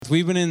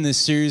we've been in this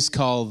series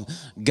called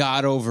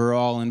God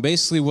Overall, and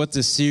basically what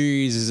the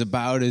series is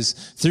about is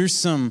through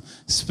some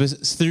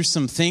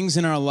things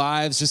in our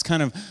lives, just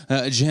kind of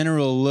a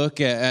general look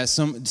at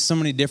so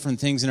many different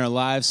things in our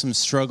lives, some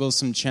struggles,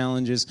 some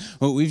challenges.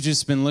 But we've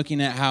just been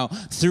looking at how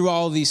through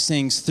all these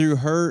things, through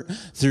hurt,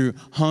 through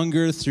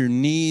hunger, through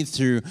need,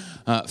 through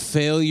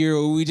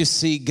failure, we just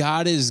see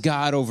God is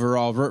God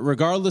overall,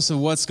 regardless of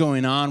what's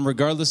going on,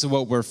 regardless of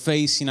what we're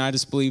facing. I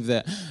just believe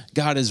that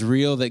God is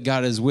real, that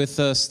God is with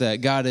us,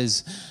 that God is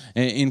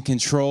in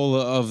control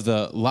of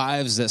the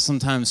lives that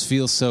sometimes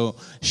feel so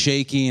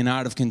shaky and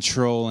out of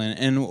control.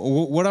 And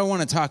what I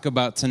want to talk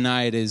about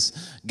tonight is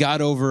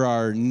God over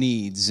our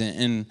needs.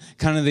 And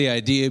kind of the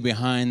idea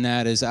behind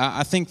that is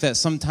I think that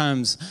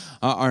sometimes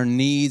our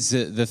needs,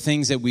 the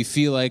things that we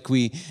feel like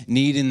we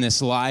need in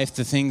this life,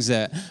 the things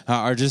that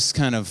are just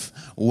kind of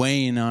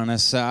weighing on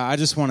us, I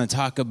just want to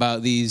talk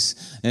about these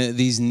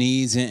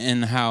needs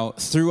and how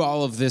through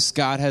all of this,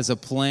 God has a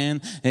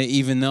plan,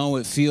 even though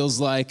it feels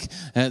like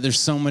there's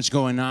so much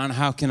going on.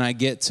 How can I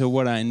get to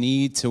what I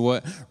need, to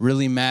what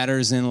really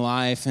matters in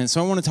life? And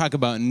so I want to talk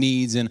about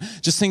needs. And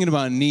just thinking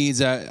about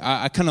needs,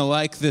 I kind of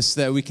like this,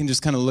 that we can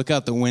just kind of look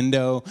out the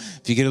window.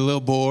 If you get a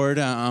little bored,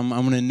 I'm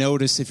going to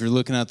notice if you're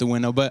looking out the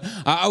window. But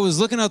I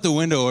was looking out the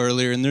window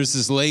earlier, and there's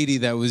this lady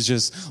that was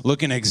just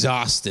looking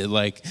exhausted.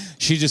 Like,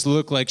 she just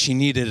looked like she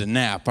needed a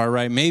nap, all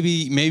right? Maybe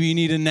you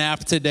need a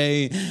nap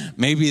today.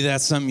 Maybe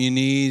that's something you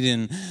need,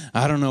 and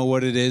I don't know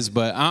what it is,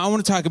 but I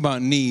want to talk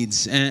about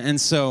needs. And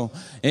so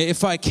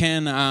if I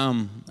can,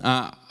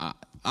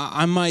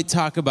 I might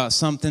talk about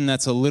something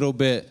that's a little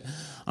bit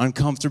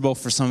uncomfortable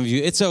for some of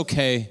you. It's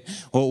okay.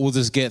 We'll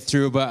just get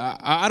through. But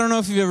I don't know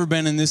if you've ever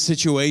been in this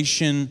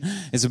situation.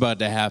 It's about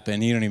to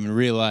happen. You don't even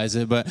realize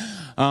it. But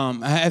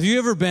have you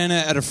ever been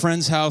at a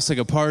friend's house, like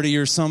a party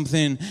or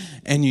something,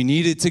 and you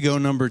needed to go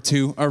number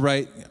 2? All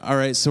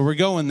right. So we're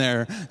going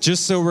there.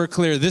 Just so we're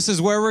clear, this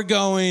is where we're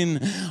going.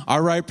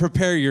 All right,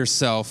 prepare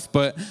yourself.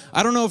 But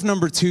I don't know if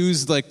number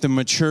 2's like the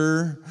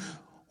mature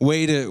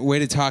way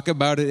to talk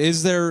about it.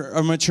 Is there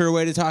a mature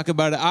way to talk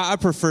about it? I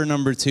prefer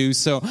number 2.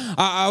 So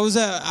I was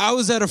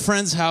at a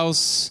friend's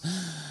house,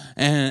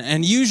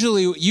 and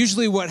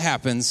usually what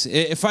happens,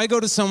 if I go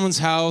to someone's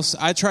house,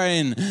 I try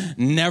and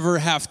never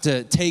have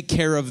to take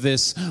care of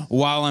this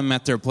while I'm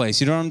at their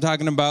place. You know what I'm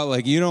talking about?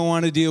 Like, you don't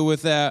want to deal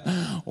with that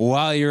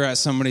while you're at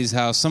somebody's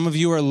house. Some of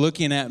you are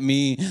looking at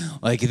me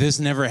like this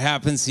never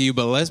happens to you,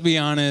 but let's be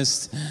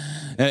honest,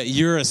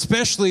 you're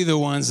especially the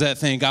ones that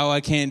think, oh,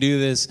 I can't do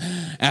this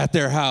at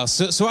their house.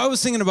 So I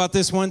was thinking about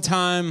this one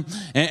time,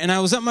 and I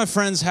was at my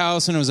friend's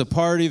house, and it was a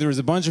party. There was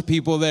a bunch of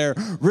people there.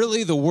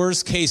 Really the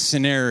worst case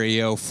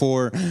scenario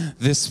for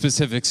this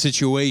specific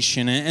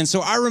situation. And so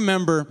I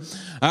remember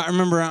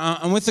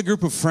I'm with a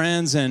group of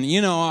friends, and,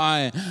 you know,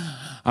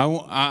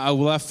 I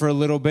left for a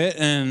little bit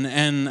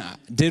and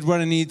did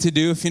what I need to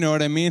do, if you know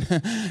what I mean.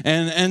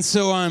 and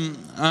so I'm,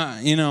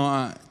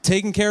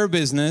 taking care of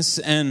business,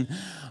 and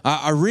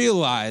I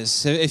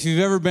realize, if you've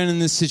ever been in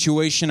this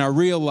situation, I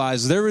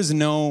realize there is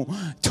no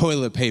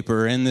toilet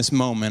paper in this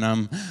moment.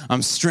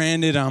 I'm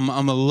stranded. I'm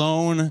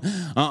alone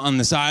on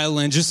this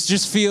island.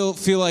 Just feel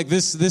like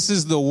this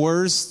is the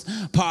worst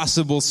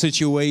possible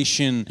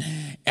situation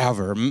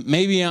ever.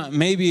 Maybe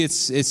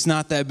it's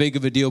not that big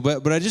of a deal,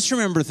 but I just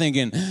remember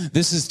thinking,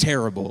 this is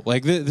terrible.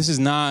 Like, this is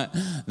not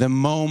the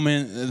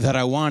moment that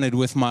I wanted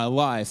with my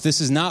life.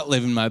 This is not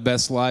living my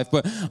best life.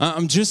 But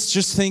I'm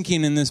just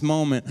thinking in this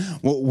moment,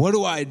 what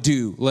do I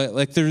do?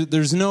 Like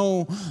there's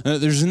no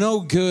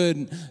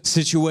good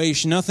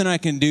situation, nothing I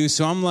can do.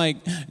 So I'm like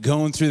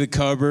going through the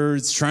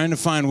cupboards, trying to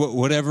find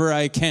whatever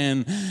I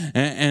can,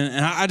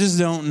 and I just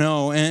don't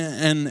know.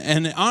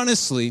 And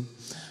honestly,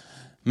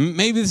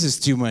 maybe this is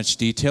too much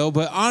detail,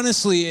 but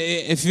honestly,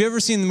 if you've ever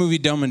seen the movie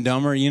Dumb and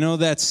Dumber, you know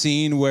that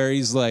scene where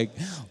he's like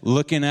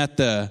looking at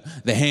the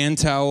hand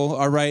towel.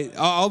 All right,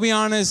 I'll be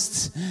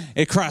honest,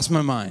 it crossed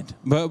my mind,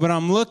 but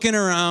I'm looking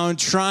around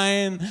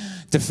trying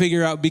to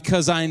figure out,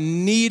 because I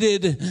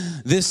needed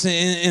this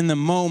in the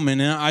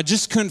moment, and I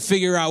just couldn't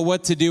figure out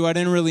what to do. I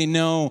didn't really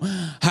know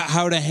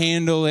how to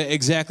handle it,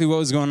 exactly what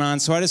was going on.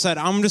 So I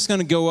decided I'm just going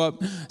to go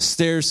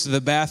upstairs to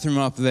the bathroom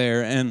up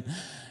there,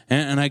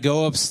 and I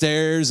go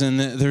upstairs, and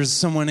there's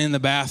someone in the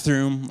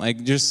bathroom,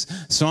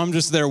 so I'm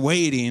just there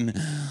waiting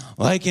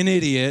like an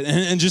idiot,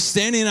 and just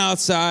standing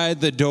outside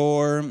the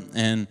door,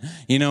 and,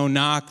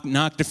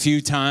 knocked a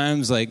few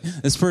times, like,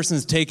 this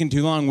person's taking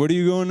too long. What are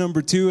you going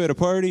number 2 at a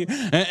party?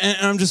 And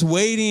I'm just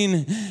waiting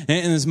in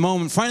this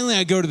moment. Finally,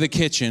 I go to the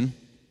kitchen.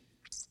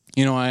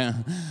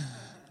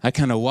 I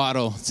kind of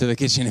waddle to the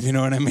kitchen, if you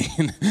know what I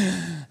mean.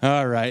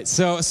 All right.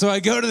 So I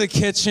go to the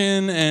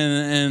kitchen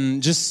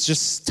and just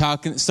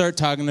start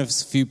talking to a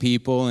few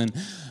people,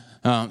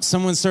 and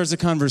someone starts a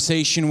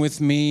conversation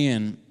with me,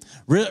 and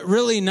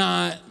really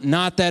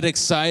not that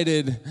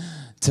excited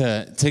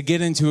to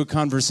get into a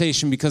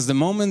conversation, because the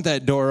moment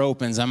that door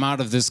opens, I'm out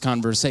of this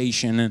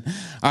conversation. And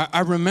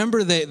I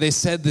remember they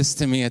said this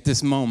to me at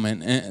this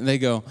moment, and they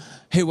go,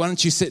 "Hey, why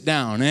don't you sit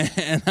down?"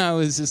 And I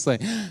was just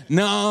like,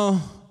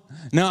 no,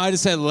 No, I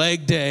just had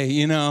leg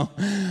day,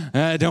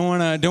 I don't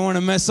want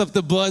to mess up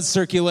the blood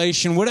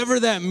circulation. Whatever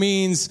that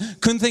means,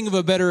 couldn't think of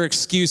a better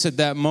excuse at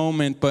that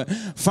moment. But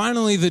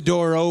finally the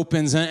door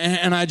opens,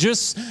 and I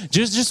just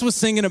was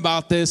thinking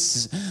about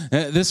this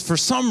for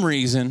some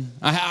reason.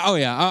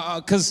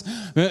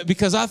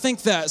 Because I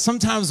think that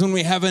sometimes when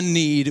we have a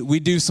need, we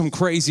do some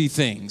crazy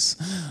things.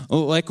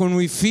 Like when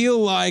we feel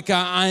like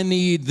I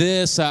need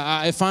this,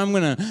 if I'm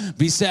going to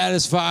be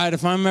satisfied,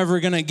 if I'm ever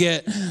going to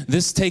get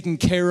this taken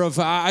care of,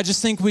 I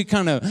just think we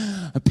kind of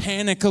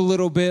panic a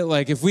little bit.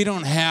 Like if we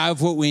don't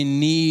have what we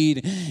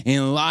need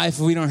in life, if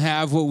we don't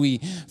have what we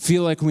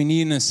feel like we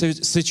need in a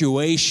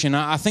situation,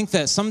 I think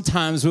that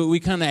sometimes we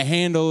kind of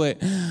handle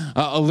it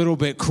a little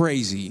bit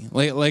crazy.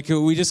 Like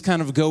we just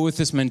kind of go with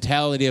this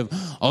mentality of,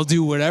 I'll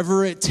do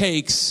whatever it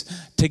takes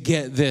to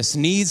get this.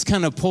 Needs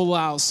kind of pull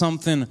out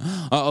something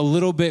a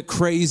little bit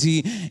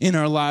crazy in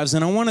our lives.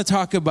 And I want to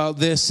talk about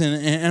this,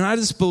 and I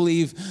just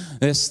believe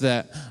this,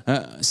 that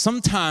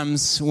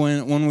sometimes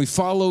when we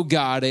follow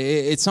God,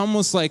 it's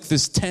almost like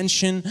this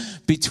tension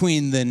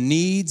between the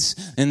needs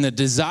and the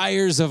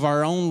desires of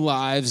our own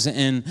lives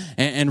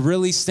and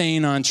really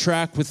staying on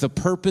track with the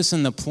purpose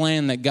and the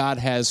plan that God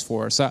has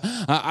for us.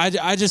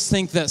 I just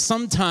think that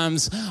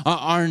sometimes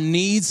our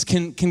needs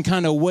can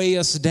kind of weigh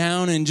us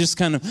down and just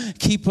kind of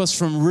keep us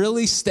from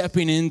really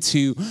stepping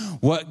into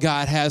what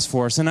God has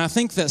for us. And I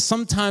think that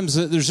sometimes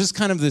there's just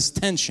kind of this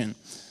tension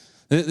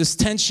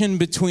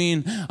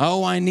between,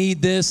 I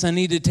need this, I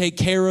need to take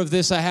care of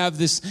this, I have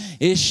this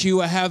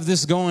issue, I have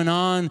this going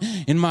on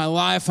in my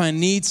life, I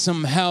need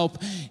some help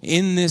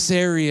in this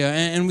area.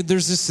 And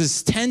there's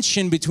this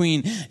tension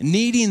between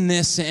needing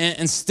this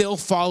and still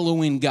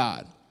following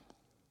God.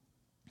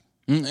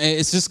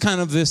 It's just kind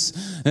of this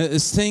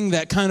thing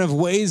that kind of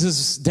weighs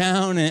us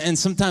down and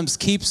sometimes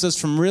keeps us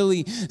from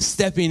really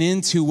stepping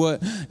into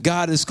what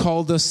God has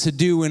called us to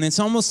do. And it's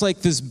almost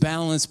like this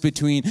balance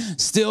between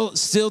still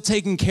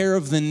taking care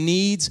of the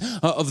needs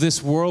of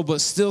this world, but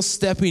still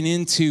stepping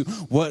into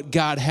what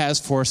God has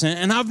for us.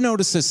 And I've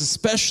noticed this,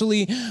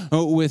 especially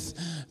with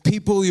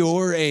people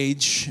your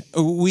age,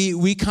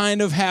 we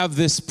kind of have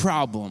this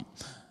problem.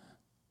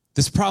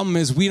 This problem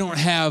is we don't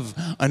have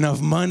enough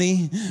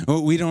money,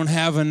 we don't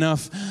have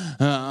enough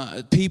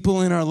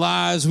people in our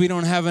lives, we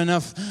don't have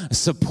enough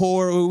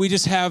support, we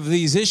just have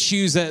these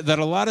issues that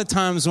a lot of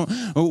times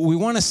we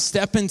want to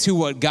step into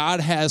what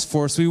God has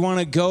for us. We want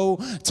to go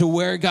to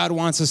where God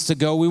wants us to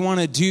go. We want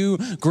to do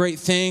great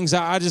things.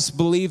 I just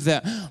believe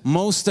that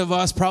most of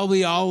us,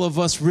 probably all of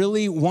us,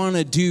 really want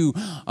to do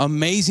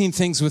amazing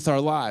things with our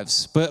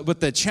lives.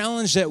 But the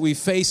challenge that we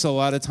face a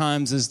lot of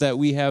times is that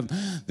we have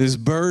this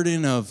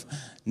burden of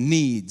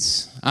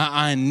needs.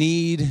 I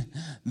need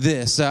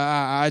this.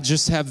 I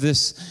just have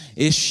this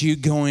issue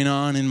going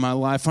on in my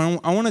life.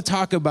 I want to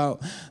talk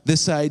about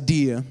this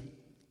idea.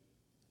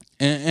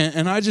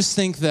 And I just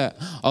think that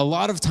a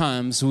lot of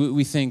times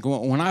we think,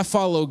 well, when I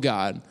follow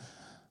God,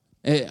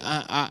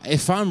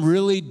 if I'm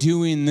really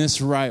doing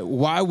this right,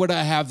 why would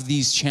I have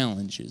these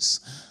challenges?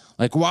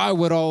 Like, why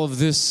would all of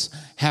this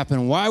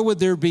happen? Why would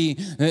there be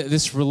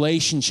this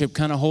relationship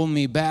kind of holding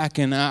me back?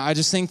 And I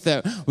just think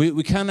that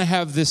we kind of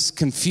have this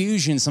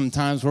confusion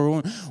sometimes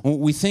where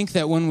we think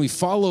that when we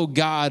follow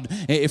God,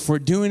 if we're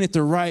doing it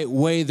the right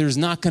way, there's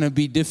not going to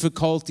be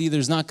difficulty,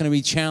 there's not going to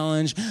be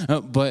challenge,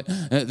 but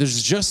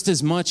there's just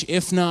as much,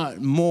 if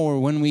not more,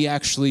 when we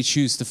actually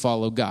choose to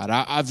follow God.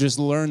 I've just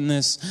learned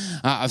this.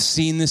 I've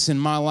seen this in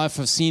my life.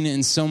 I've seen it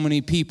in so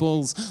many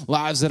people's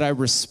lives that I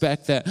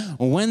respect, that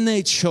when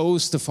they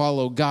chose to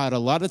follow God, a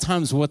lot of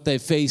times what they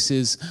face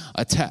is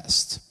a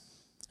test.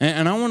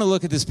 And I want to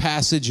look at this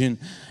passage in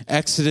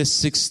Exodus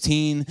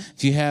 16.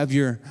 If you have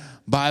your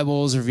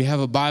Bibles or if you have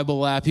a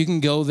Bible app, you can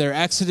go there.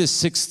 Exodus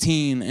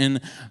 16.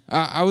 And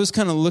I was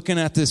kind of looking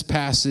at this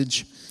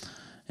passage.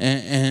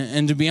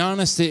 And to be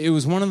honest, it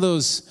was one of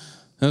those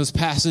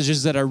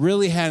passages that I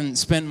really hadn't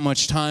spent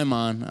much time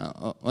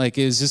on. Like,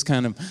 it was just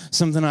kind of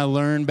something I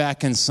learned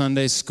back in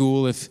Sunday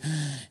school. If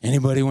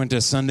anybody went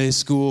to Sunday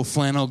school,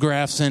 flannel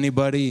graphs,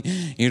 anybody,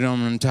 you know what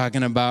I'm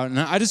talking about. And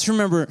I just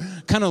remember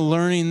kind of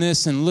learning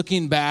this and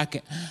looking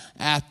back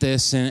at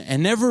this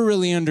and never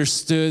really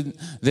understood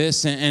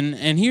this.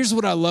 And here's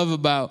what I love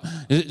about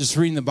just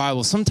reading the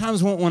Bible.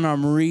 Sometimes when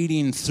I'm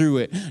reading through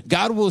it,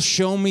 God will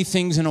show me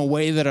things in a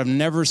way that I've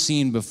never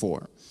seen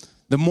before.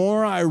 The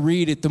more I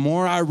read it, the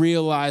more I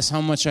realize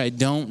how much I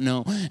don't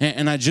know.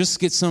 And I just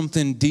get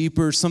something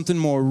deeper, something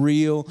more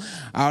real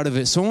out of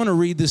it. So I want to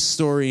read this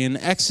story in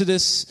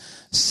Exodus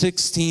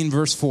 16,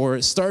 verse 4.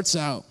 It starts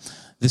out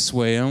this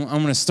way. I'm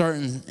going to start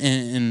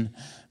in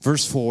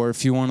verse 4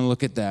 if you want to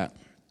look at that.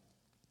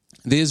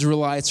 The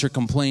Israelites are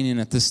complaining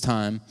at this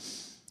time,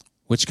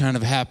 which kind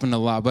of happened a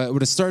lot.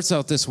 But it starts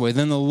out this way.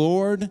 Then the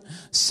Lord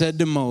said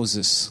to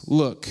Moses,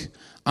 "Look,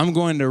 I'm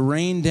going to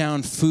rain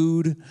down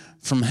food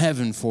from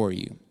heaven for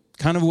you."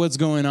 Kind of what's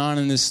going on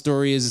in this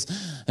story is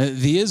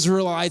the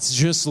Israelites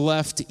just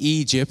left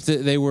Egypt.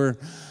 They were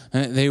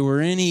They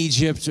were in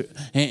Egypt,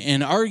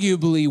 and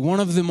arguably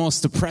one of the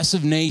most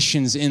oppressive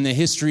nations in the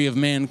history of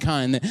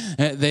mankind.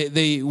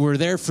 They were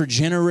there for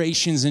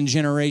generations and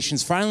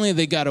generations. Finally,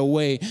 they got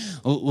away,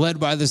 led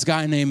by this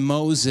guy named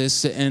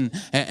Moses, and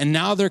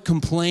now they're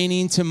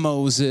complaining to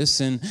Moses,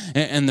 and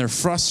they're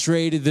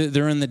frustrated.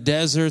 They're in the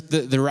desert.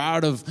 They're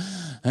out of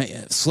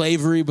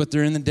slavery, but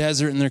they're in the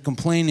desert, and they're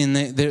complaining.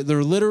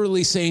 They're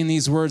literally saying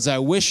these words, "I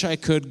wish I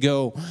could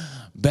go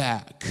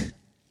back."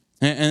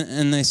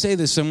 And they say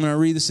this, so I'm going to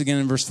read this again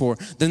in verse 4.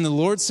 Then the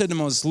Lord said to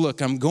Moses,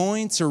 "Look, I'm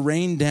going to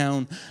rain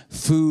down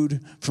food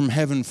from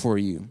heaven for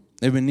you."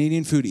 They've been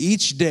needing food.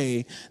 Each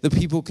day, the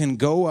people can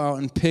go out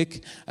and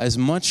pick as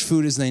much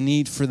food as they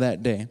need for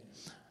that day.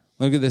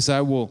 Look at this.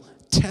 I will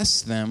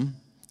test them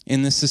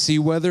in this to see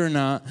whether or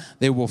not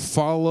they will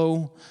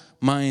follow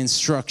my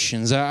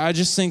instructions. I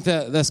just think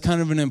that that's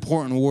kind of an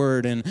important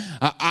word, and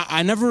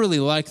I never really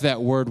like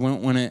that word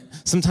when it,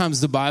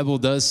 sometimes the Bible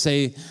does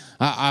say,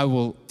 I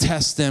will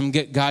test them.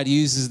 God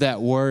uses that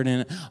word,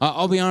 and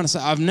I'll be honest,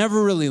 I've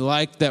never really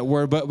liked that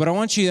word, but I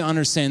want you to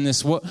understand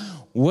this.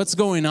 What's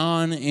going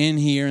on in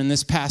here in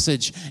this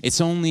passage,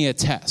 it's only a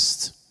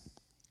test.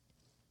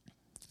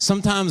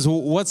 Sometimes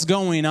what's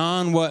going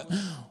on, what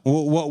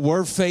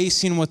we're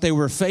facing, what they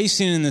were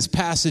facing in this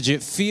passage,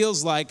 it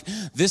feels like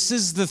this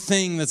is the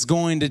thing that's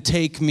going to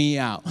take me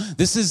out.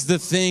 This is the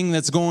thing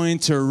that's going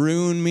to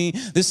ruin me.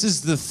 This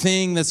is the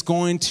thing that's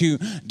going to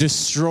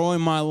destroy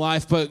my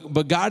life.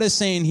 But God is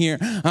saying here,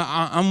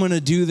 I'm going to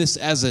do this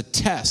as a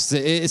test.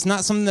 It's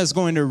not something that's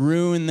going to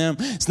ruin them.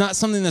 It's not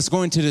something that's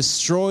going to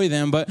destroy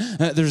them, but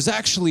there's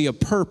actually a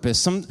purpose.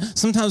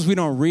 Sometimes we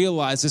don't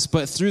realize this,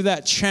 but through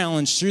that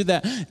challenge, through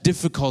that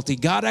difficulty,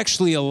 God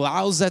actually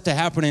allows that to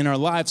happen in our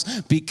lives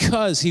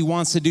because he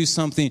wants to do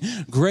something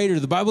greater.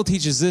 The Bible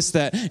teaches this,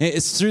 that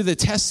it's through the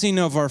testing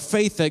of our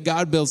faith that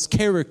God builds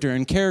character,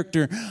 and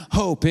character,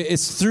 hope.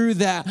 It's through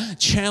that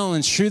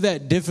challenge, through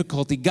that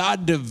difficulty,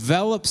 God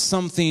develops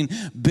something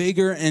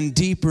bigger and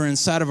deeper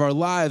inside of our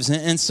lives.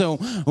 And so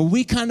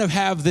we kind of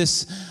have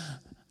this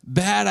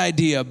bad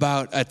idea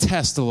about a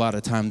test a lot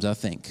of times, I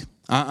think.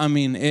 I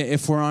mean,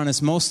 if we're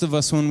honest, most of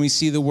us, when we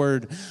see the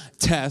word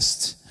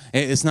test,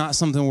 it's not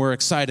something we're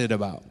excited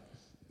about.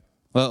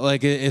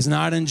 Like, it's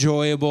not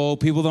enjoyable.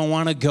 People don't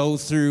want to go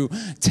through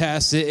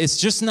tests. It's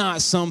just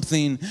not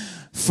something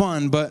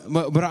fun. But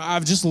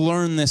I've just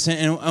learned this,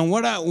 and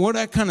what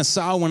I kind of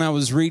saw when I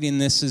was reading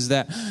this is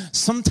that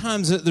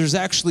sometimes there's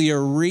actually a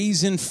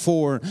reason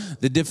for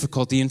the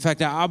difficulty. In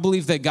fact, I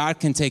believe that God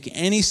can take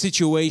any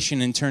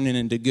situation and turn it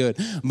into good.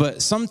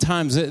 But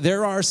sometimes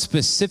there are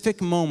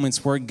specific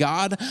moments where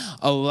God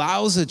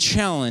allows a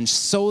challenge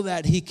so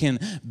that he can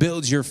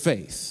build your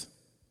faith.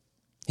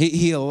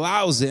 He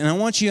allows it. And I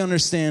want you to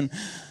understand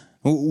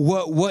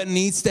what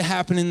needs to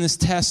happen in this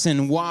test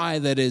and why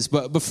that is.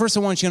 But first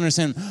I want you to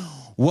understand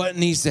what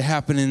needs to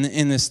happen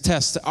in this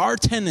test. Our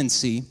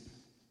tendency,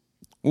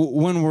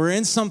 when we're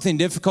in something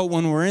difficult,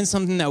 when we're in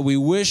something that we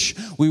wish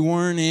we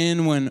weren't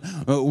in, when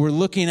we're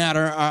looking at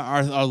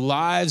our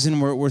lives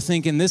and we're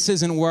thinking, this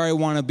isn't where I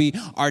want to be,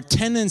 our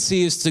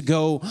tendency is to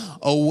go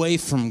away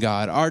from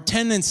God. Our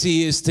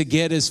tendency is to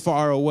get as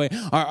far away.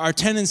 Our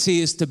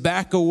tendency is to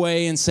back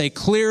away and say,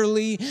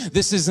 clearly,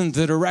 this isn't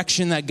the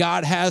direction that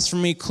God has for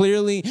me.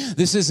 Clearly,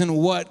 this isn't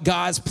what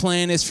God's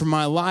plan is for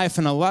my life.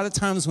 And a lot of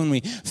times when we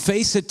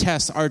face a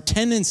test, our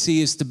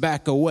tendency is to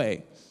back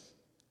away.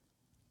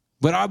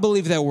 But I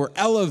believe that we're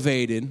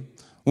elevated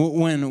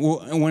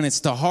when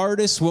it's the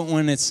hardest,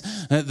 when it's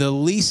the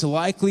least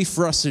likely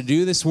for us to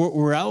do this.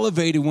 We're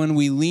elevated when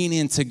we lean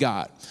into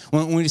God.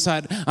 When we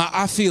decide,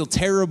 I feel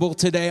terrible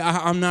today.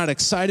 I'm not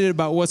excited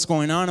about what's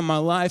going on in my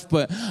life,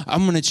 but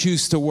I'm going to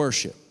choose to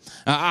worship.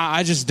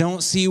 I just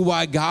don't see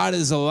why God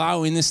is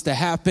allowing this to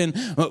happen,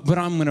 but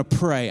I'm going to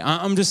pray.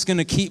 I'm just going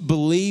to keep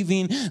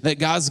believing that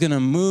God's going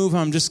to move.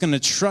 I'm just going to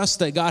trust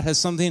that God has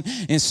something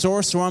in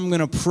store. So I'm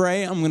going to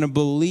pray. I'm going to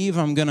believe.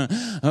 I'm going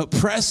to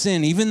press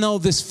in, even though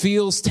this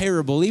feels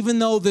terrible, even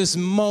though this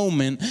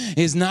moment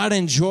is not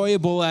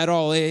enjoyable at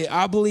all.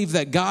 I believe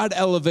that God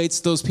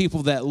elevates those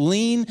people that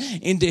lean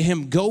into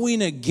him,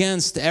 going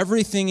against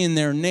everything in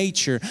their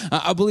nature.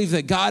 I believe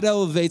that God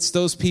elevates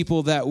those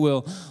people that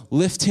will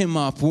lift him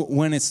up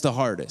when it's the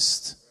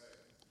hardest.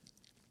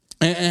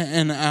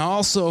 And I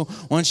also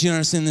want you to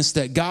understand this,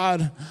 that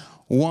God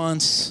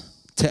wants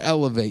to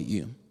elevate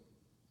you.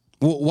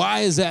 Well,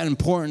 why is that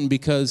important?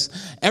 Because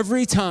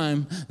every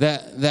time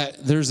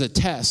that there's a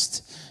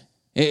test,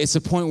 it's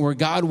a point where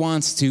God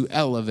wants to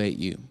elevate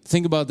you.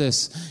 Think about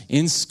this.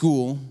 In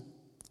school,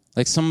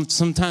 like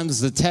sometimes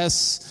the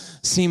tests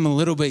seem a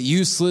little bit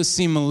useless,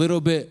 seem a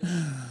little bit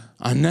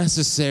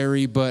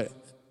unnecessary, but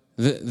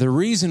the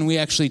reason we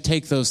actually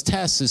take those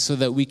tests is so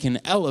that we can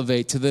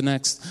elevate to the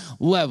next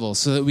level,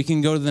 so that we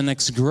can go to the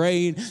next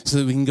grade, so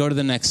that we can go to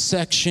the next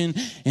section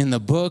in the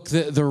book.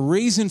 The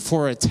reason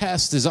for a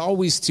test is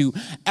always to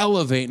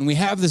elevate. And we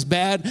have this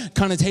bad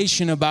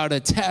connotation about a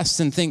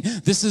test and think,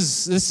 this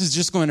is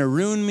just going to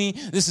ruin me.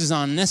 This is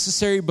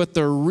unnecessary. But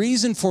the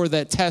reason for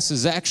that test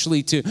is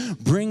actually to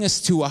bring us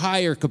to a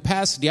higher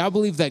capacity. I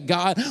believe that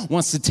God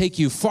wants to take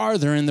you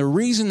farther. And the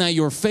reason that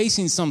you're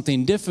facing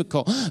something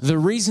difficult, the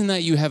reason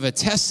that you have a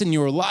test in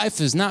your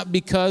life is not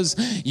because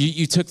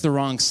you took the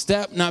wrong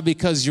step, not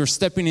because you're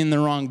stepping in the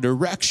wrong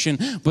direction,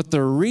 but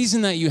the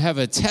reason that you have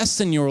a test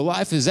in your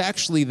life is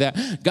actually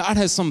that God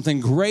has something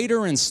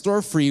greater in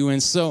store for you.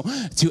 And so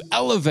to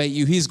elevate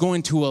you, he's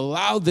going to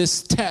allow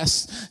this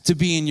test to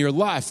be in your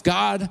life.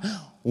 God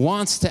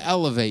wants to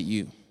elevate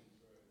you.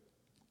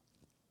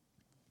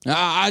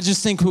 I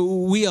just think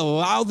we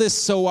allow this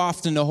so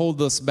often to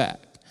hold us back.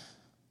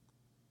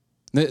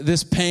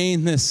 This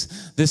pain,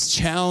 this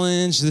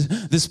challenge,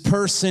 this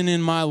person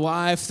in my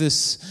life,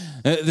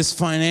 this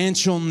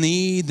financial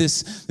need,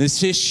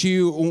 this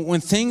issue. When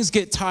things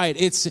get tight,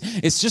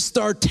 it's just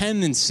our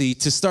tendency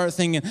to start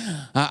thinking,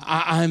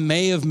 I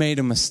may have made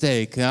a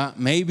mistake.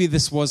 Maybe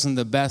this wasn't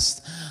the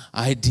best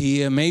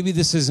idea. Maybe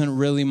this isn't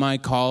really my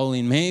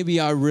calling. Maybe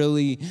I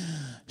really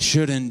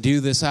shouldn't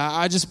do this.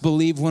 I just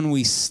believe when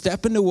we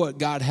step into what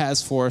God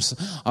has for us,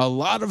 a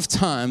lot of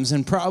times,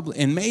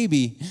 and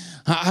maybe,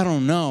 I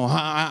don't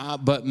know,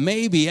 but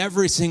maybe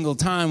every single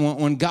time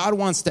when God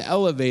wants to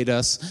elevate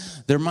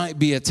us, there might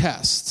be a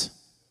test.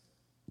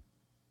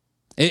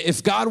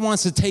 If God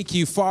wants to take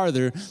you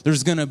farther,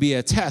 there's going to be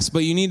a test.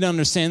 But you need to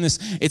understand this.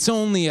 It's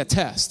only a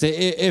test.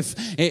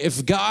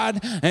 If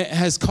God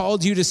has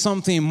called you to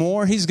something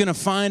more, he's going to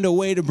find a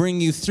way to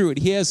bring you through it.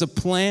 He has a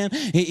plan.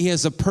 He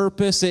has a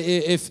purpose.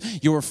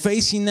 If you're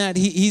facing that,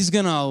 he's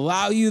going to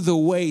allow you the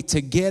way to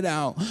get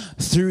out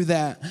through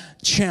that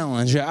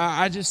challenge.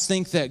 I just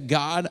think that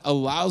God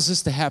allows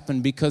this to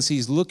happen because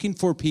he's looking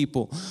for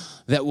people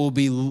that will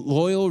be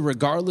loyal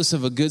regardless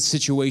of a good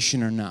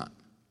situation or not.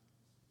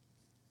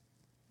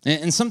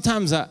 And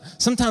sometimes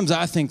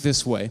I think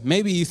this way.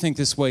 Maybe you think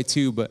this way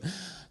too, but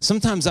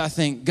sometimes I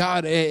think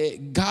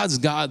God's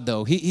God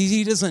though.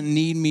 He doesn't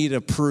need me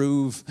to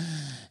prove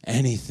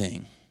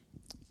anything.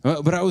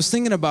 But I was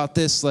thinking about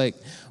this, like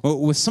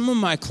with some of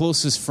my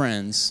closest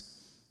friends.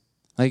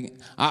 Like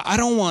I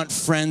don't want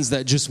friends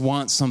that just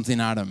want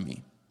something out of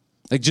me.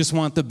 Like just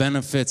want the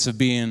benefits of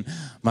being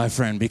my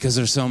friend because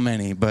there's so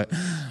many. But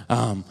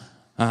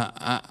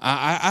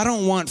I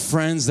don't want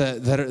friends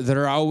that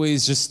are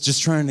always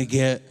just trying to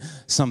get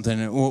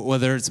something,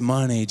 whether it's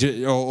money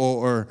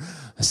or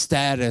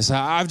status.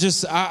 I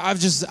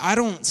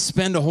don't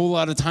spend a whole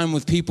lot of time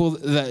with people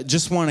that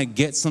just want to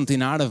get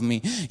something out of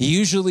me.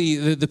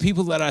 Usually the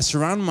people that I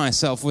surround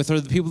myself with are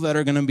the people that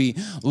are going to be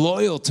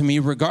loyal to me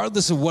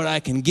regardless of what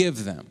I can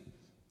give them.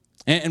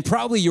 And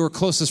probably your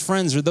closest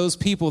friends are those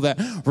people that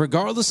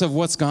regardless of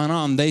what's gone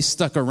on, they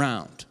stuck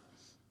around.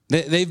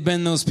 They've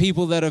been those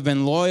people that have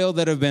been loyal,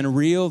 that have been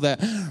real,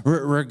 that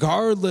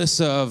regardless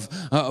of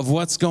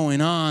what's going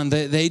on,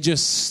 they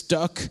just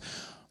stuck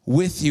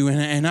with you.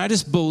 And I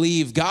just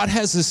believe God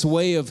has this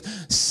way of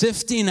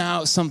sifting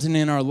out something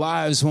in our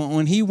lives.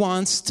 When he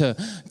wants to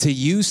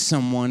use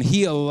someone,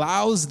 he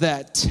allows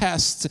that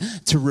test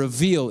to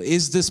reveal,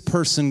 is this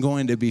person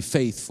going to be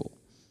faithful?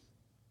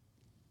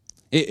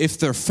 If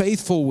they're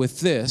faithful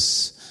with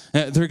this,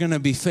 they're going to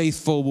be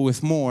faithful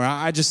with more.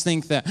 I just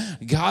think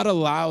that God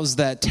allows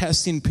that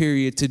testing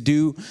period to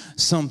do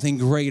something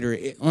greater.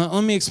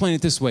 Let me explain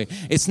it this way.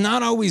 It's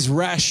not always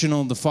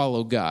rational to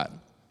follow God.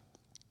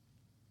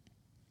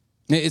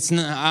 It's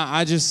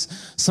not.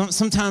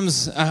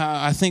 Sometimes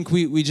I think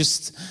we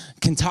just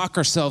can talk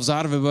ourselves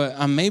out of it,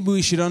 but maybe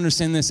we should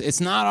understand this.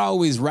 It's not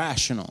always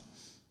rational.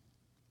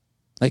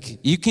 Like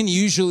you can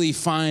usually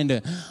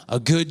find a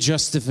good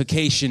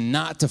justification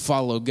not to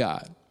follow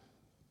God.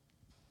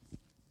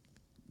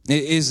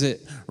 Is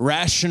it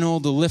rational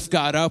to lift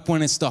God up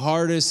when it's the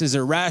hardest? Is it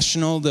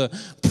rational to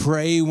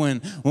pray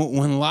when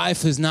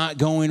life is not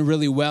going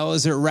really well?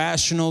 Is it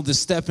rational to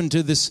step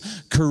into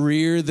this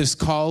career, this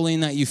calling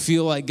that you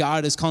feel like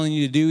God is calling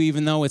you to do,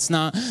 even though it's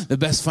not the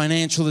best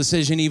financial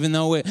decision, even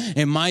though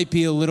it might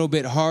be a little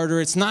bit harder?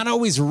 It's not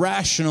always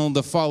rational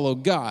to follow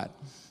God.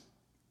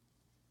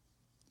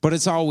 But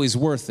it's always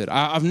worth it.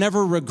 I've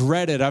never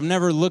regretted. I've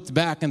never looked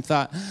back and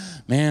thought,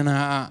 man,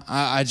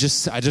 I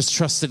just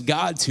trusted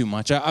God too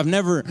much. I've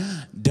never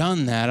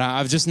done that.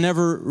 I've just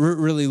never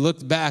really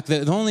looked back.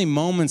 The only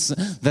moments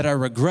that I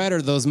regret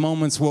are those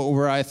moments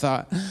where I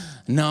thought,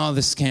 no,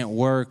 this can't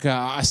work.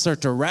 I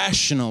start to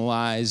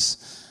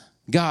rationalize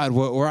God,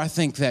 where I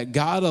think that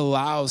God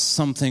allows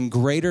something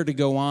greater to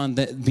go on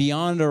that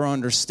beyond our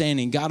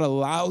understanding. God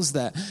allows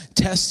that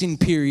testing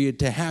period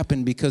to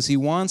happen because he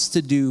wants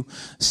to do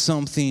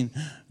something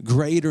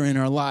greater in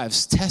our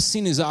lives.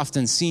 Testing is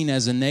often seen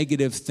as a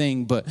negative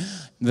thing, but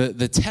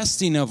the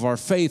testing of our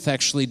faith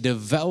actually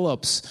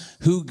develops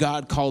who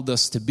God called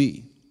us to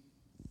be.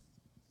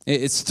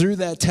 It's through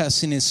that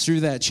testing, it's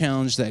through that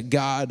challenge that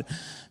God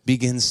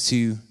begins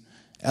to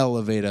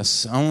elevate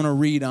us. I want to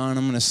read on.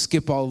 I'm going to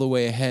skip all the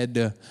way ahead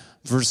to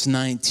verse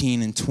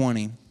 19 and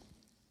 20.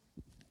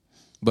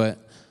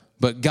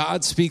 But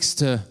God speaks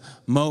to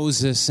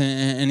Moses,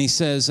 and he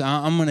says,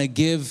 I'm going to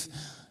give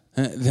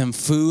them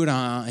food.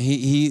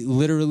 He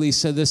literally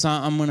said this,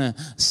 I'm going to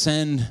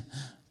send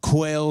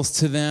quails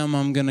to them.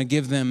 I'm going to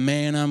give them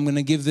manna. I'm going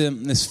to give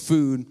them this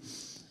food.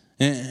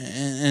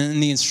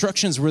 And the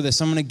instructions were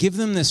this: I'm going to give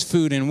them this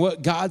food. And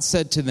what God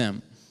said to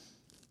them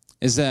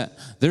is that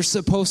they're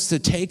supposed to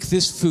take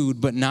this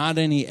food, but not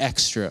any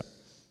extra.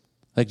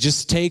 Like,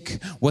 just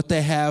take what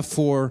they have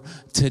for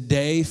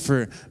today,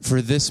 for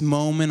this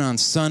moment on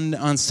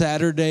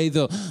Saturday.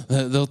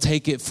 They'll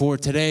take it for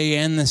today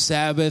and the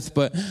Sabbath.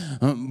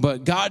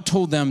 But God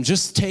told them,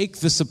 just take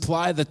the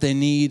supply that they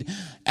need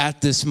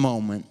at this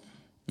moment.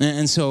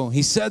 And so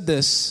he said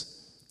this.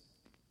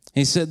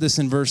 He said this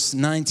in verse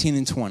 19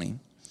 and 20.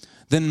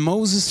 Then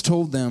Moses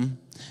told them,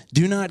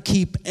 do not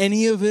keep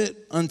any of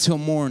it until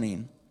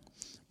morning.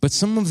 But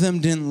some of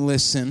them didn't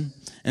listen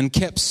and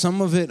kept some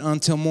of it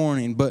until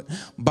morning. But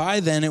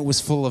by then it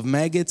was full of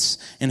maggots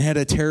and had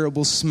a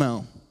terrible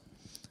smell.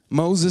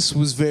 Moses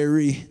was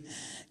very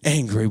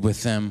angry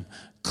with them,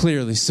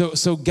 clearly.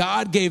 So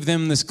God gave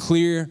them this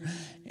clear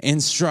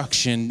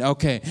instruction.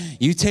 Okay,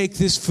 you take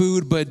this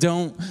food, but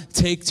don't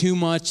take too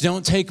much.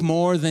 Don't take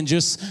more than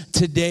just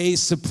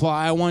today's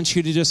supply. I want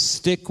you to just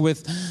stick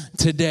with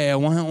today. I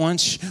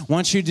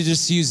want you to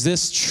just use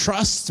this.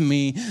 Trust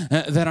me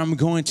that I'm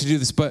going to do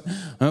this. But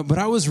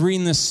I was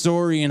reading this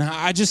story, and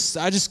I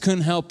just couldn't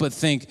help but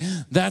think,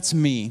 that's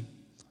me.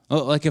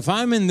 Like, if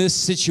I'm in this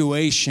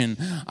situation,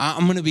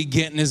 I'm going to be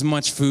getting as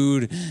much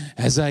food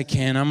as I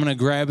can. I'm going to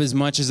grab as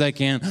much as I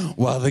can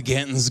while the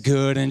getting's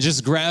good, and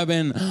just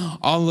grabbing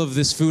all of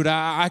this food.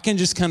 I can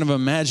just kind of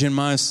imagine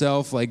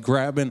myself like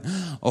grabbing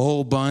a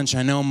whole bunch.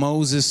 I know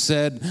Moses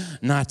said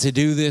not to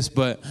do this,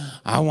 but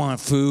I want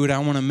food. I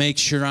want to make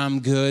sure I'm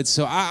good.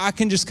 So I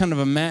can just kind of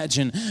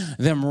imagine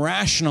them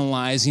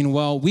rationalizing,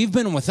 well, we've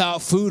been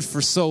without food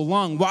for so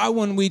long. Why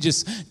wouldn't we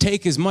just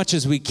take as much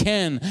as we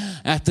can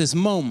at this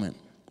moment?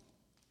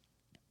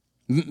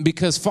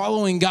 Because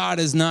following God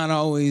is not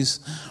always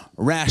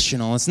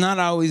rational. It's not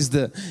always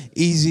the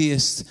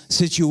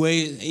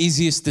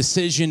easiest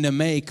decision to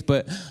make.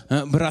 But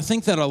I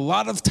think that a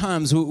lot of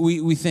times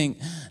we think,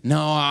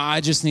 no,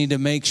 I just need to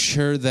make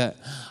sure that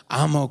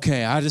I'm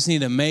okay. I just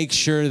need to make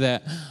sure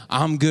that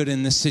I'm good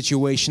in this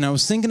situation. I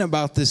was thinking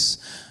about this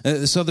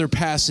other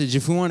passage.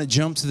 If we want to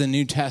jump to the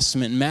New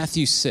Testament,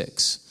 Matthew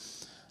 6.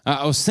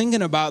 I was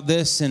thinking about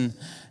this, and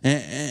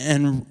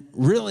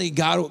really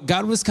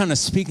God was kind of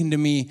speaking to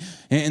me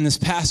in this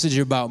passage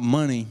about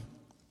money.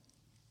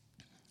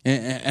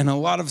 And a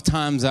lot of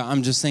times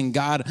I'm just saying,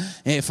 God,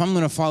 if I'm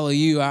going to follow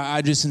you,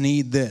 I just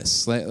need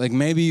this. Like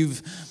maybe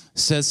you've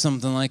said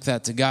something like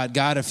that to God.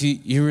 God, if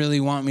you really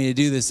want me to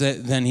do this,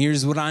 then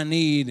here's what I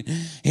need.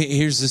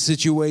 Here's the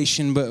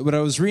situation. But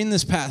I was reading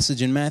this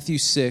passage in Matthew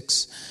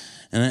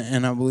 6,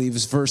 and I believe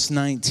it's verse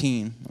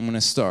 19. I'm going to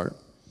start.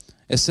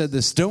 It said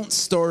this: don't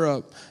store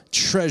up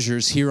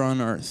treasures here on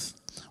earth,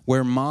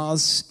 where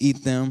moths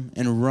eat them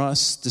and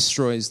rust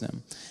destroys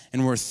them,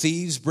 and where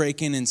thieves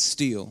break in and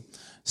steal.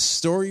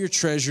 Store your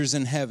treasures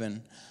in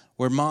heaven,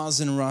 where moths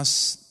and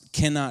rust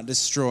cannot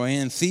destroy,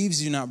 and thieves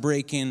do not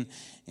break in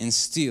and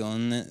steal.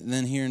 And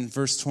then here in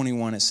verse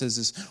 21 it says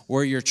this: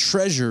 where your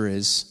treasure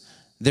is,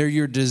 there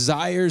your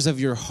desires of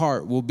your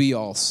heart will be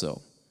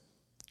also.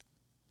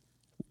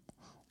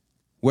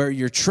 Where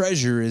your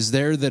treasure is,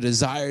 there the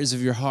desires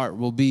of your heart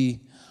will be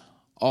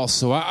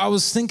also. I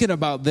was thinking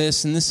about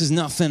this, and this is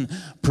nothing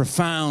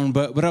profound,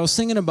 but I was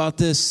thinking about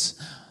this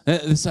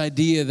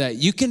idea that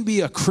you can be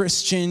a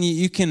Christian,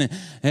 you can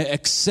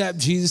accept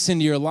Jesus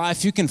into your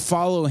life, you can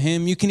follow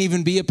him, you can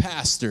even be a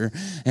pastor,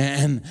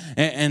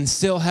 and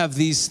still have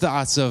these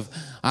thoughts of,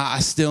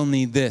 I still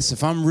need this.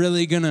 If I'm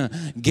really going to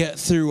get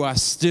through, I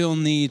still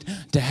need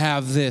to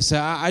have this.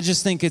 I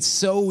just think it's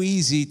so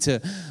easy to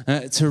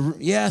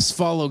yes,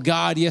 follow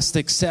God, yes, to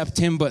accept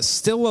him, but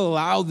still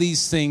allow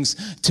these things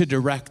to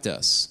direct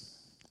us.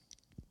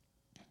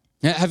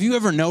 Have you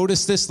ever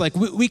noticed this? Like,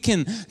 we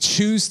can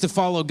choose to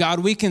follow God.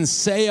 We can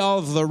say all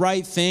of the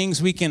right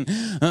things. We can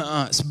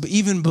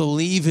even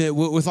believe it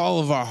with all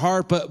of our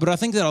heart. But I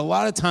think that a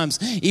lot of times,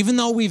 even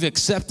though we've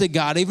accepted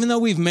God, even though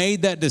we've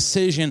made that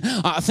decision,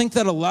 I think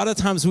that a lot of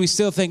times we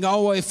still think,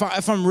 oh, well,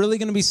 if I'm really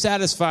going to be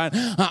satisfied,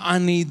 I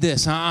need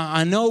this.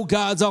 I know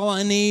God's all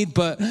I need,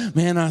 but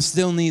man, I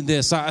still need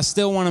this. I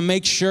still want to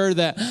make sure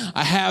that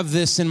I have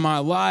this in my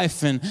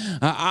life. And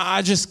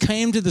I just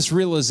came to this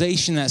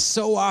realization that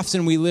so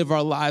often we live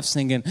our lives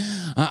thinking,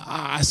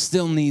 I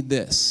still need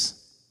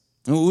this.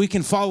 We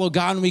can follow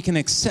God and we can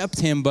accept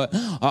him, but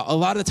a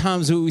lot of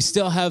times we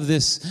still have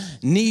this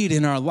need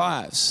in our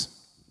lives.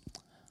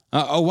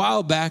 A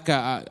while back,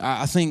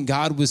 I think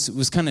God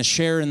was kind of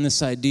sharing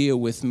this idea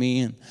with me,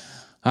 and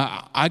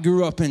I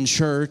grew up in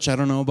church. I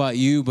don't know about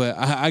you, but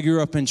I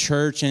grew up in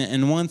church,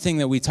 and one thing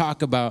that we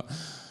talk about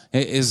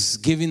is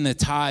giving the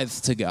tithe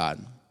to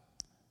God.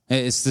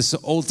 It's this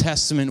Old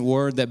Testament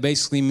word that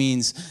basically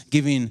means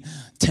giving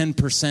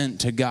 10%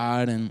 to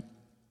God.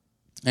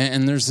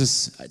 And there's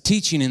this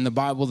teaching in the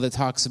Bible that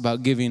talks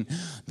about giving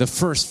the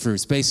first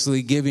fruits,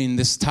 basically giving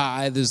this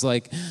tithe is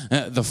like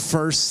the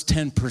first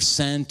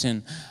 10%.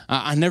 And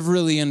I never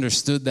really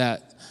understood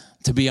that,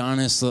 to be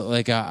honest.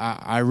 Like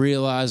I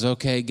realized,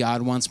 okay,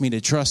 God wants me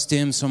to trust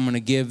him, so I'm going to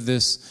give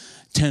this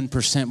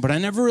 10%. But I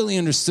never really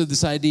understood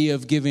this idea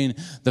of giving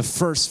the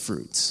first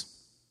fruits,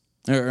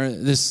 or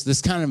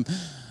this kind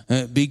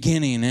of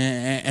beginning.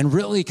 And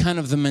really kind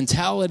of the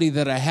mentality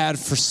that I had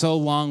for so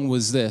long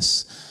was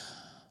this: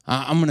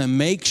 I'm going to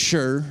make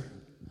sure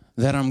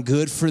that I'm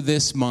good for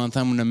this month.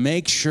 I'm going to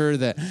make sure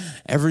that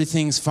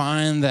everything's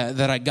fine,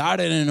 that I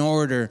got it in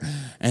order,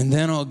 and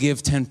then I'll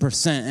give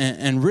 10%.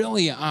 And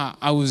really,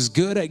 I was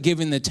good at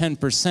giving the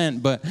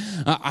 10%, but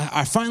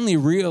I finally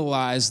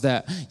realized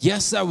that,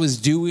 yes, I was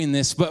doing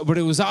this, but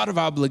it was out of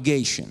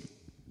obligation.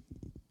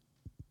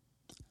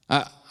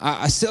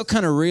 I still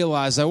kind of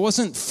realized I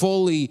wasn't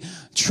fully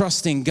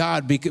trusting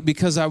God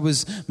because I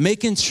was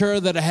making sure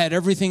that I had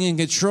everything in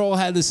control,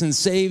 had this in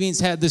savings,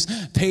 had this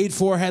paid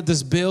for, had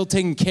this bill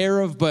taken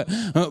care of. But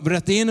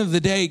at the end of the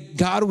day,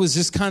 God was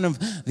just kind of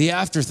the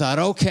afterthought.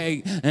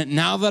 Okay,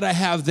 now that I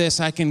have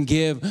this, I can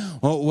give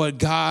what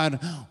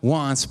God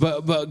wants.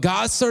 But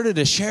God started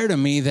to share to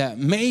me that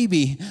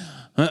maybe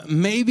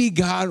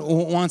God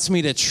wants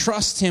me to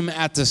trust him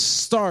at the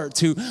start,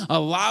 to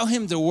allow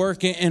him to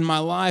work in my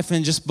life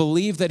and just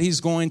believe that he's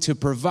going to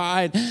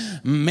provide,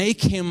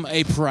 make him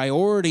a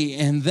priority,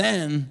 and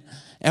then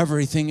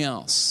everything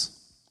else.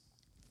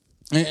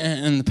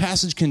 And the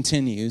passage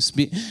continues.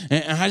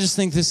 And I just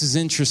think this is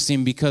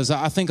interesting because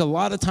I think a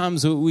lot of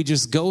times we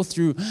just go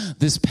through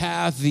this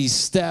path, these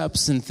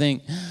steps, and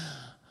think,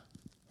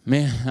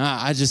 man,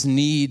 I just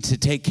need to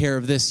take care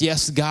of this.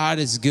 Yes, God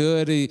is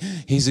good.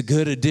 He's a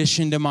good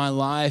addition to my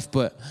life,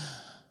 but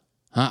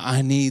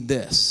I need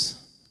this.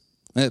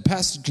 The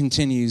passage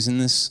continues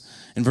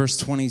in verse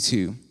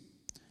 22.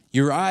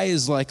 Your eye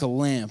is like a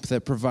lamp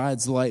that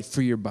provides light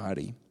for your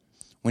body.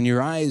 When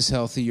your eye is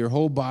healthy, your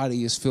whole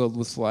body is filled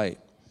with light.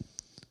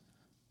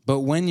 But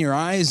when your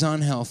eye is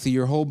unhealthy,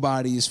 your whole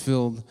body is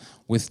filled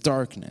with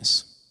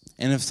darkness.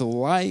 And if the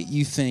light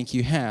you think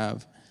you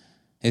have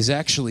is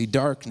actually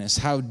darkness,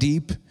 how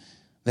deep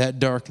that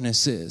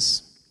darkness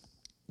is.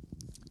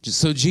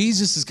 So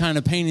Jesus is kind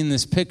of painting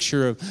this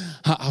picture of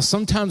how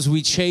sometimes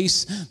we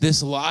chase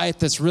this light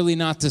that's really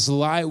not this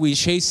light. We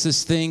chase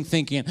this thing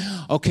thinking,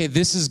 okay,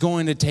 this is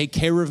going to take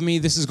care of me.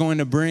 This is going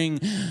to bring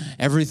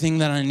everything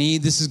that I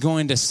need. This is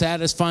going to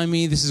satisfy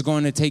me. This is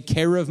going to take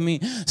care of me.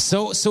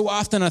 So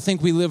often I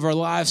think we live our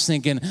lives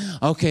thinking,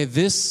 okay,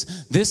 this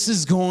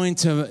is going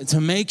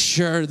to make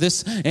sure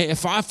this,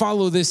 if I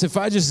follow this, if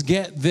I just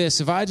get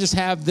this, if I just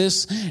have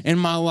this in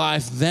my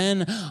life,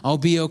 then I'll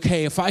be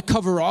okay. If I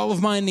cover all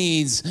of my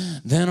needs,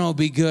 then I'll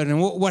be good. And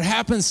what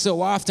happens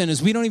so often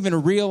is we don't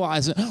even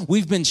realize it.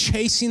 We've been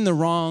chasing the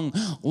wrong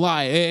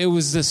light. It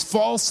was this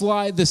false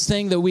light, this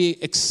thing that we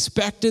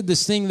expected,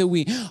 this thing that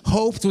we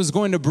hoped was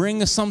going to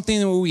bring us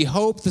something, that we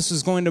hoped this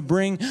was going to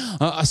bring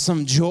us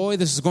some joy,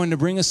 this was going to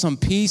bring us some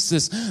peace,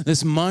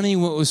 this money,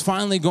 what was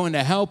finally going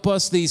to help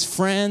us, these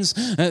friends,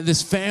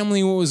 this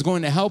family, what was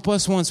going to help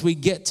us. Once we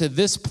get to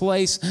this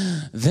place,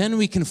 then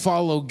we can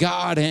follow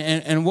God.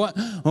 And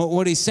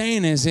what he's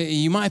saying is that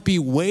you might be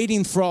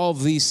waiting for all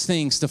of these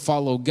things to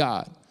follow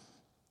God,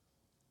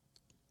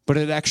 but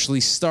it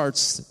actually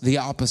starts the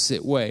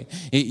opposite way.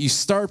 You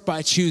start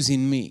by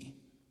choosing me.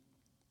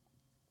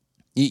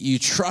 You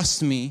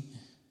trust me.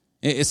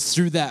 It's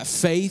through that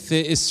faith.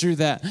 It's through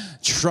that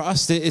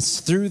trust. It's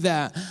through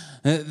that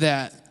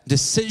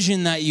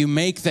decision that you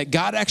make that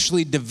God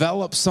actually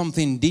develops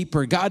something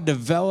deeper. God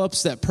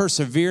develops that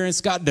perseverance.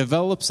 God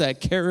develops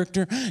that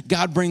character.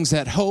 God brings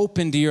that hope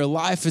into your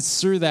life. It's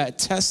through that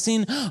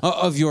testing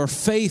of your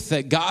faith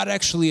that God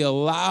actually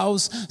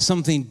allows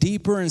something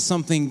deeper and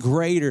something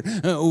greater.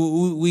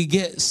 We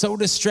get so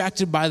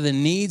distracted by the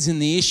needs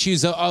and the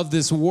issues of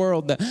this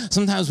world that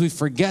sometimes we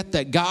forget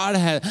that God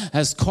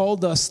has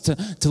called us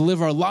to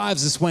live our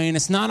lives this way, and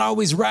it's not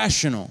always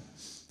rational.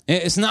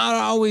 It's not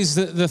always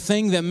the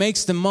thing that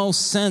makes the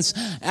most sense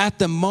at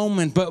the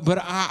moment, but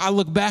I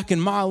look back in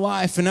my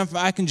life, and if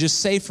I can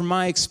just say from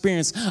my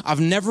experience,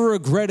 I've never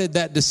regretted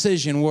that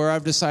decision where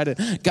I've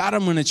decided, God,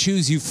 I'm going to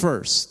choose you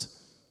first.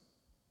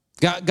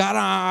 God,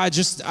 I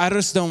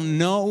just don't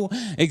know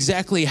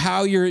exactly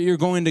how you're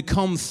going to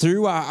come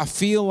through. I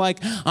feel like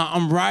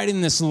I'm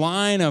riding this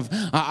line of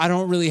I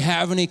don't really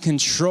have any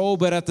control,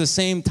 but at the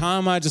same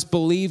time, I just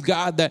believe,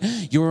 God, that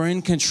you're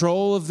in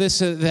control of this,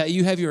 that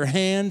you have your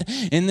hand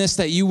in this,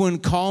 that you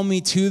wouldn't call me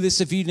to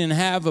this if you didn't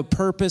have a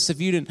purpose, if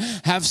you didn't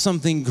have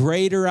something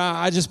greater.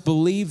 I just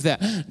believe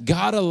that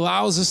God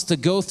allows us to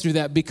go through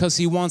that because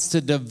he wants to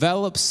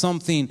develop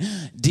something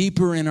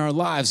deeper in our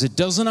lives. It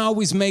doesn't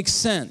always make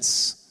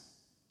sense,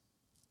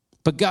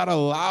 but God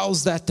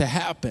allows that to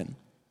happen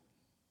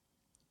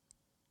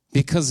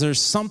because there's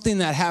something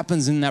that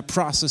happens in that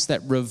process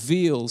that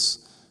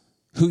reveals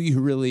who you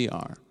really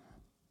are.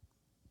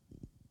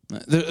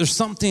 There's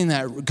something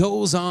that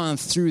goes on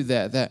through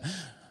that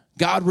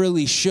God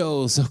really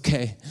shows,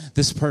 okay,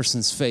 this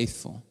person's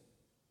faithful.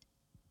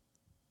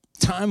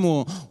 Time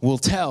will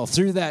tell.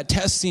 Through that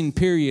testing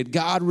period,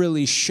 God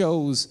really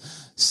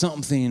shows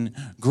something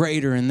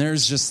greater. And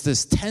there's just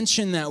this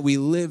tension that we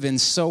live in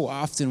so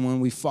often when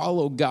we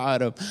follow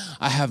God of,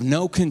 I have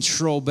no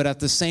control, but at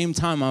the same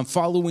time, I'm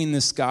following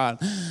this God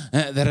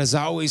that has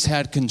always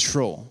had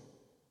control.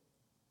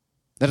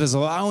 That is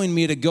allowing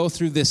me to go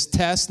through this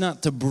test,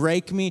 not to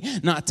break me,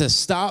 not to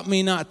stop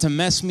me, not to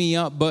mess me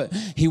up, but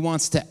he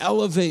wants to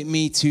elevate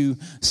me to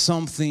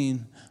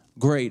something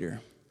greater.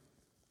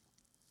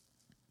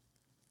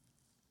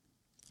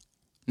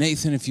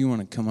 Nathan, if you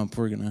want to come up,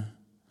 we're going to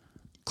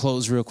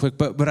close real quick.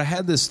 But I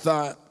had this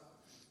thought,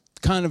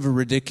 kind of a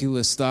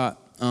ridiculous thought.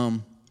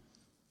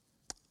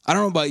 I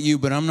don't know about you,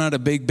 but I'm not a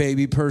big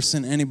baby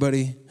person.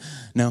 Anybody?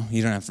 No,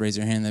 you don't have to raise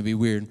your hand. That'd be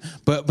weird.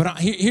 But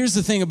here's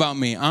the thing about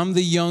me. I'm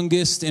the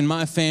youngest in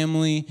my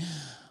family.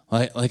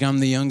 Like I'm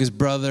the youngest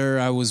brother.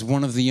 I was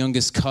one of the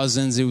youngest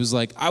cousins. It was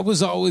like I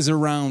was always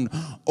around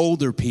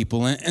older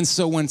people. And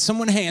so when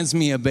someone hands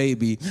me a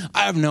baby,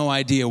 I have no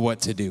idea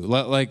what to do.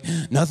 Like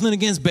nothing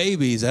against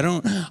babies. I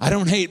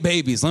don't hate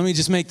babies. Let me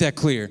just make that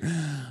clear.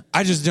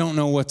 I just don't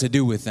know what to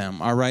do with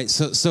them, all right?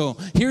 So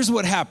here's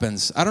what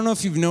happens. I don't know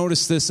if you've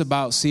noticed this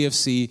about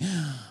CFC,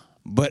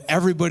 but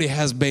everybody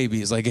has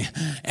babies, like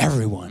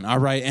everyone, all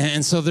right?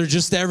 And so they're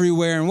just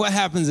everywhere. And what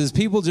happens is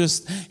people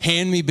just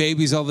hand me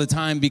babies all the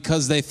time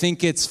because they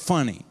think it's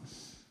funny.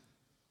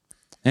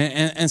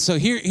 And so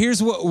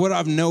here's what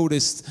I've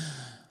noticed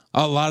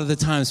a lot of the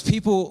times.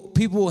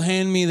 People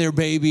hand me their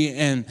baby,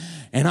 and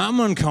I'm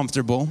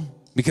uncomfortable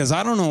because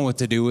I don't know what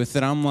to do with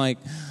it. I'm like,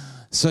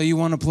 so you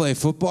want to play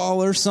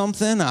football or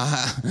something?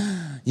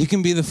 You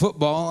can be the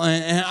football.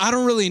 And I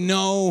don't really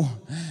know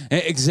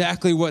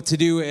exactly what to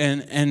do.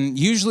 And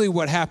usually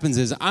what happens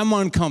is I'm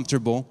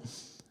uncomfortable.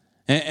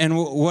 And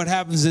what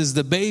happens is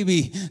the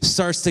baby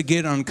starts to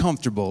get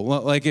uncomfortable.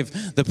 Like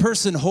if the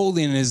person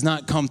holding it is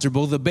not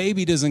comfortable, the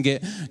baby doesn't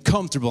get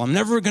comfortable. I'm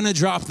never going to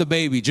drop the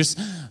baby. Just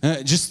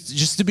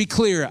to be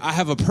clear, I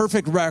have a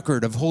perfect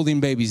record of holding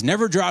babies.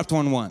 Never dropped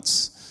one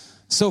once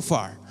so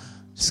far.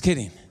 Just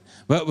kidding.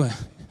 But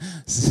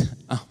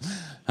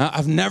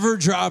I've never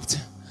dropped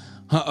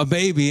a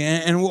baby.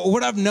 And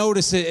what I've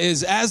noticed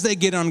is as they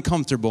get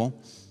uncomfortable,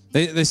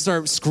 they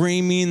start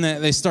screaming,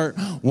 they start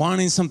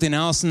wanting something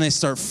else, and they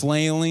start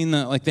flailing.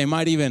 Like they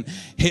might even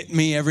hit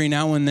me every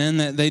now and then.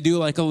 That they do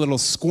like a little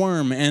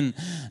squirm, and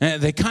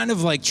they kind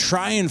of like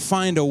try and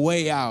find a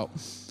way out.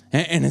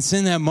 And it's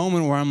in that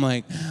moment where I'm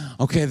like,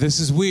 okay, this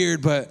is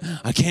weird, but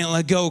I can't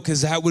let go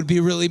because that would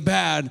be really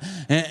bad.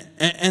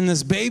 And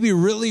this baby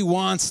really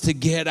wants to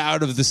get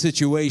out of the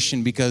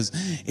situation because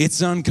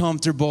it's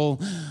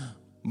uncomfortable.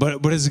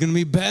 But it's going to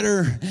be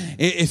better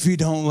if you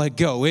don't let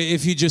go.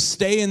 If you just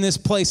stay in this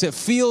place, it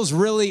feels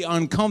really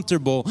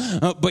uncomfortable,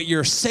 but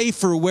you're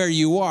safer where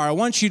you are. I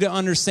want you to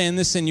understand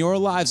this in your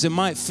lives. It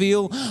might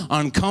feel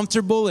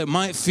uncomfortable. It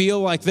might feel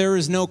like there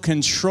is no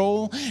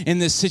control in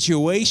this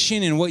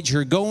situation and what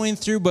you're going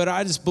through. But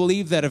I just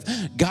believe that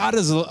if God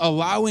is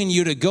allowing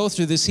you to go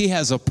through this, He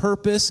has a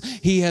purpose.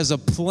 He has a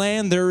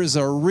plan. There is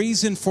a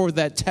reason for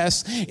that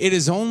test. It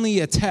is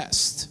only a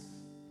test.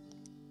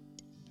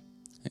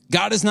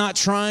 God is not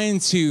trying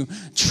to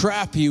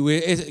trap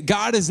you.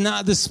 God is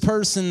not this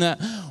person that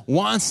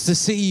wants to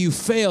see you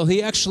fail.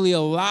 He actually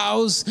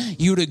allows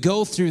you to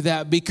go through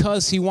that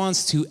because He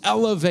wants to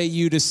elevate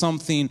you to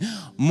something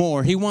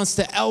more. He wants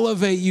to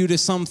elevate you to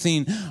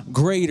something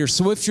greater.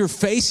 So if you're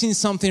facing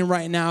something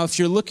right now, if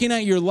you're looking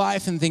at your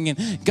life and thinking,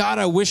 God,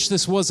 I wish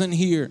this wasn't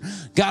here.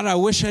 God, I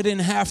wish I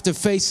didn't have to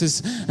face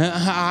this.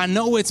 I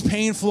know it's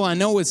painful. I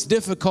know it's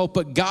difficult,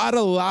 but God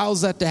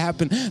allows that to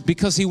happen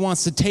because He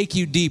wants to take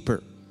you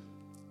deeper.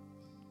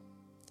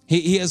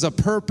 He has a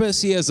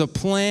purpose. He has a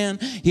plan.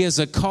 He has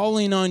a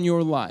calling on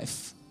your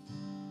life.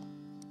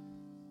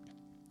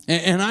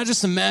 And I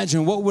just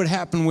imagine what would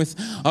happen with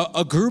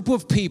a group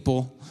of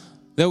people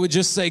that would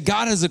just say,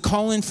 God has a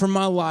calling for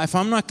my life.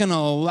 I'm not going to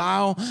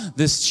allow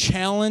this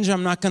challenge.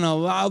 I'm not going to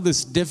allow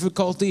this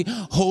difficulty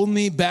hold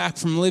me back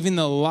from living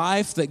the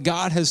life that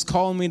God has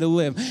called me to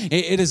live.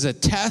 It is a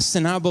test,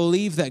 and I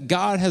believe that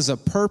God has a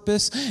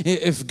purpose.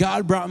 If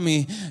God brought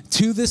me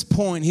to this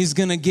point, He's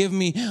going to give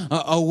me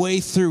a way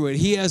through it.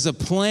 He has a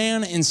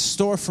plan in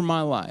store for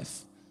my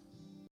life.